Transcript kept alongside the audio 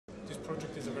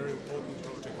very important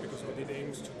project because what it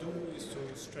aims to do is to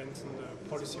strengthen the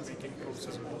policy-making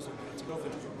process in Bosnia and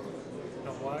Herzegovina.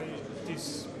 Now, why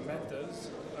this matters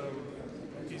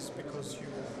is because you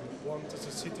want, as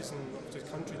a citizen of the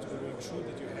country, to make sure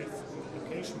that you have an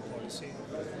education policy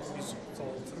is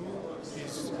thought through,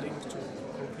 is linked to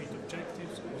concrete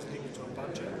objectives, is linked to a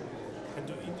budget, and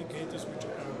to indicators which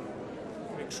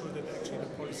make sure that actually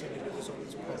the policy delivers on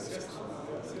its promises.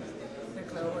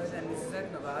 Dakle, ovo je jedan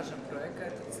izuzetno važan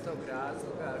projekat iz tog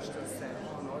razloga što se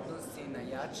on odnosi na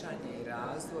jačanje i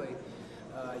razvoj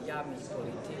javnih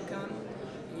politika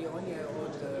i on je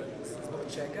zbog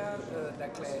čega,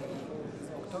 dakle,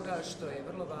 zbog toga što je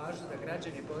vrlo važno da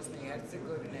građani Bosne i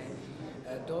Hercegovine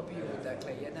dobiju,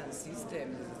 dakle, jedan sistem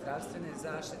zdravstvene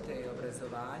zaštite i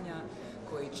obrazovanja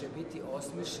koji će biti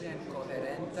osmišljen,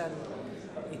 koherentan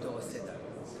i dosljedan.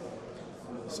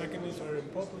 Second is very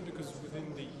important because within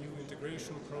the EU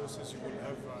integration process you will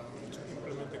have to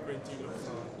implement a great deal of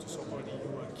so-called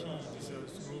EU acquis.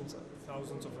 This means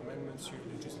thousands of amendments to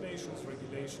legislations,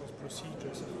 regulations,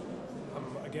 procedures.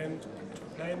 Again, to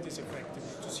plan this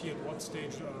effectively, to see at what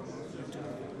stage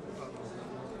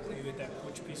you adapt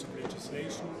which piece of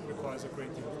legislation requires a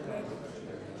great deal of planning.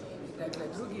 Dakle,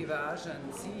 drugi važan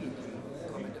cilj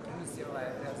kome doprinosi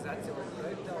realizacija ovog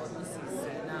projekta odnosi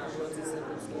se na proces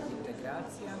evropskih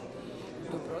integracija. U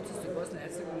tom procesu Bosna i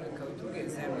Hercegovina kao i druge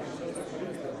zemlje koje su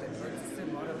ulazile u te procese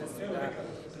morale su da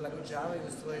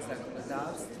prilagođavaju svoje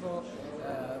zakonodavstvo,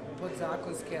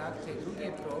 podzakonske akte i druge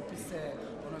propise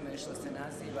onome što se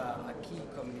naziva acquis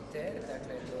communautaire,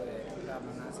 dakle to je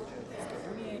pravno nasljeđe Europske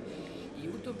unije. I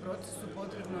u tom procesu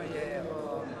potrebno je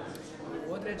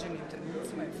u određenim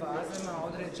trenucima i fazama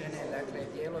određene, dakle,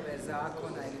 dijelove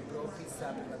zakona ili propisa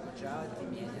prilagođavati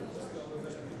i mijenjati.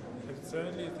 And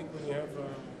thirdly, I think when you have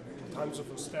in times of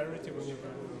austerity, when you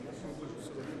have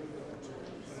sort of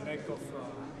a lack of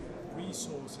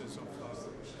resources, of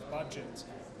budget,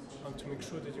 to make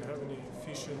sure that you have an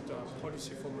efficient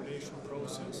policy formulation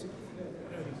process,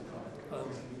 and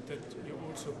that you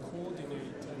also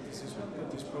coordinate, and this is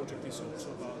what this project is also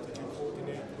about, that you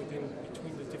coordinate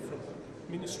between the different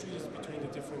ministries, between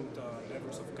the different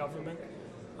levels of government,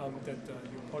 that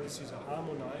your policies are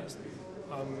harmonized,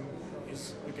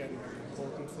 is again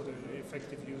important for the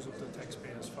effective use of the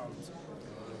taxpayers' funds.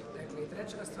 Dakle,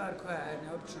 treća stvar koja je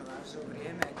neobično važna u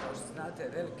vrijeme je, kao što znate,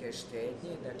 velike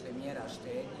štednje, dakle mjera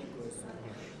štednje koje su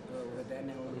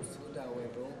uvedene svuda u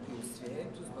Evropi i u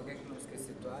svijetu zbog ekonomske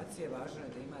situacije. Važno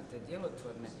je da imate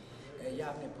djelotvorne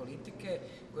javne politike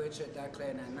koje će, dakle,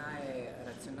 na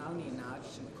najracionalniji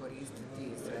način koristiti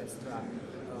sredstva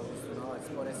odnosno novac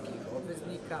poreskih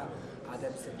obveznika, a da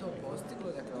bi se to postiglo,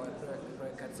 dakle, ovaj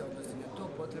projekat se odnosi na to,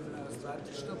 potrebno je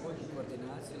ostvariti što bolju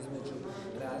koordinaciju između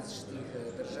različitih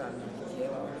državnih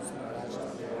tijela, odnosno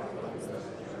različitih vlasti.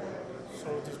 So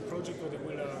this project, what it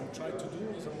will try to do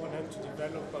is on one hand to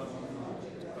develop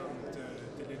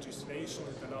the legislation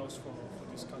that allows for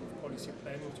this kind of policy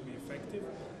planning to be effective.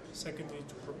 Secondly,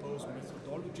 to propose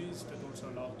methodologies that also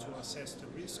allow to assess the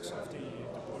risks of the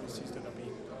policies that are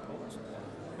being proposed.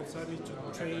 And thirdly, to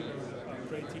train a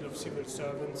great deal of civil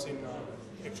servants in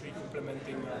actually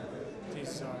implementing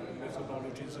these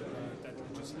methodologies and that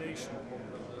legislation.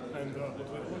 And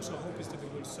what we also hope is that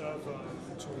it will serve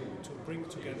to bring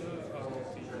together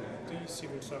the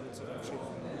civil servants that are actually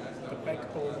the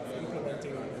backbone of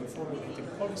implementing and formulating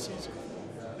policies,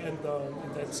 and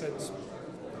in that sense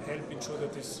help ensure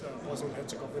that this Bosnia and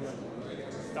Herzegovina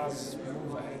does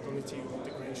move ahead on its EU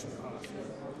integration path.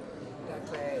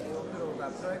 Dakle, u okviru ovoga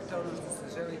projekta ono što se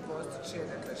želi postići je,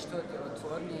 dakle, što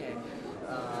djelotvornije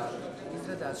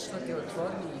izrada što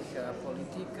djelotvornijih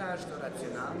politika, što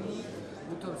racionalnijih.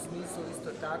 U tom smislu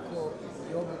isto tako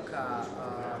i obuka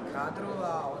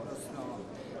kadrova, odnosno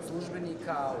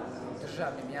službenika u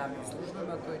državnim javnim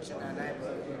službama koji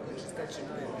će steći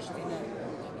nove vještine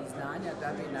i znanja da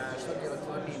bi na što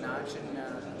djelotvorniji način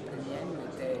primijenili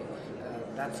te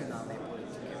racionalne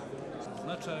politike.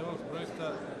 Značaj ovog projekta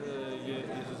je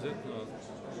izuzetno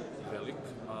velik,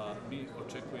 a mi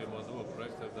očekujemo od ovog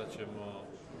projekta da ćemo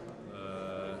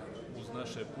uz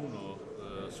naše puno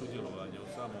sudjelovanje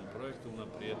u samom projektu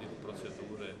unaprijediti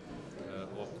procedure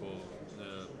oko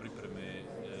pripreme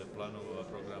planova,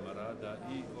 programa rada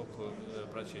i oko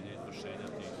praćenja izvršenja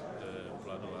tih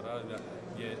planova rada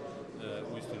gdje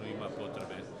uistinu ima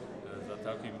potrebe za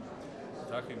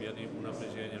takvim jednim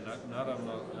unapređenjem.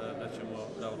 Naravno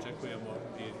da očekujemo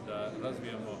i da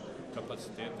razvijemo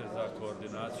kapacitete za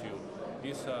koordinaciju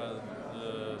i sa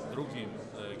drugim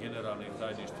generalnim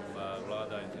tajništvima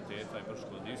vlada, entiteta i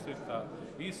Brčkog distrikta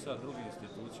i sa drugim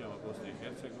institucijama Bosne i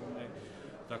Hercegovine.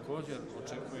 Također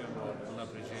očekujemo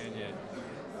unapređenje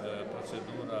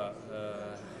procedura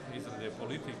izrade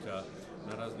politika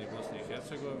na razini Bosne i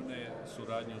Hercegovine,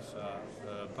 suradnju sa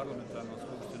parlamentarnom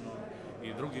skupštinom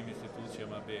i drugim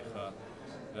institucijama BiH.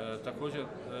 Također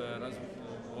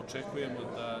očekujemo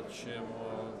da ćemo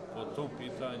po tom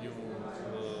pitanju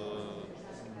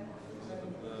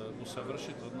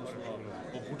usavršiti, odnosno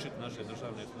obučiti naše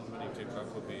državne službenike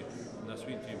kako bi na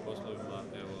svim tim poslovima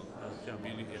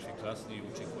bili efikasniji,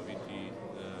 učinkovitiji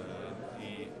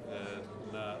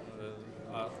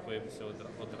a koje bi se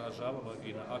odražavalo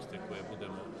i na akte koje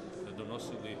budemo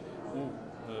donosili u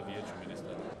Vijeću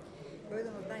ministara.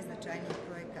 Jedan od najznačajnijih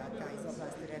projekata iz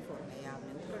oblasti reforme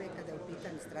javne uprave kada je u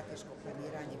pitanju strateško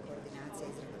planiranje i koordinacija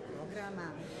izrade programa,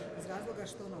 iz razloga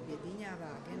što on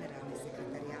objedinjava generalne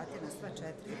sekretarijate na sva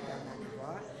 4 upravna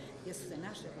nivoa, gdje su se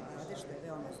naše vlade, što je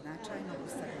veoma značajno,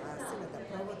 usaglasile da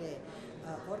provode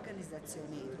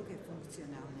organizacione i druge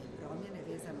funkcionalne promjene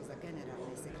vezano za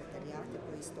generalne sekretarijate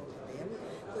po istom modelu,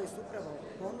 koji su upravo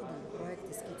ponudili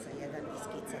projekti skica 1 i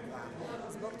skica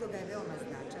 2. Zbog toga je veoma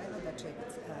značajno da će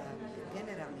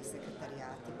generalni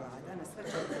sekretarijati vlada na sva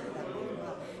 4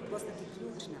 nivoa postati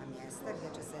ključna mjesta gdje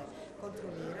će se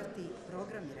kontrolirati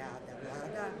programi rada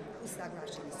vlada,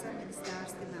 usaglašeni sa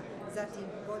ministarstvima, zatim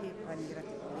bolje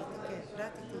planirati politike,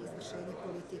 pratiti izvršenje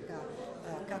politika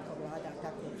kako vlada,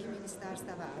 tako i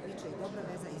ministarstava, a bit će i dobra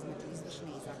veza između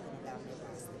izvršne i zakonodavne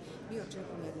vlasti. Mi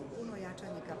očekujemo jedno puno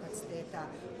jačanje kapaciteta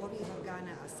ovih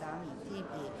organa, a samim tim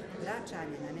i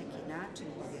vraćanje na neki način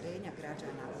povjerenja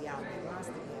građana u javne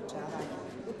vlasti i jačavanje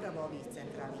upravo ovih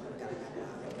centralnih organa.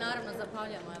 Naravno,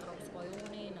 zahvaljujemo Evropskoj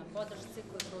uniji na podršci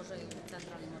koju pružaju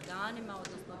centralnim organima,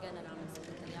 odnosno generalnim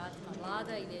sekretarijatima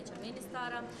vlada i vijeća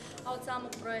ministara, a od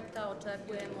samog projekta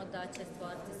očekujemo da će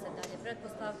stvoriti se dalje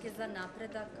pretpostavke za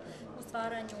napredak u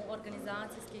stvaranju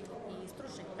organizacijskih i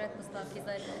stručnih pretpostavki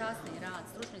za efikasniji rad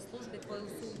stručnih službi koji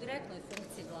su u direktnoj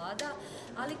funkciji vlada,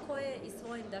 ali koje i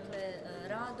svojim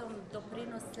radom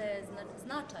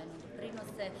značajno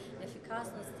doprinose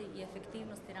efikasnosti i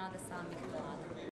efektivnosti rada samih vlada.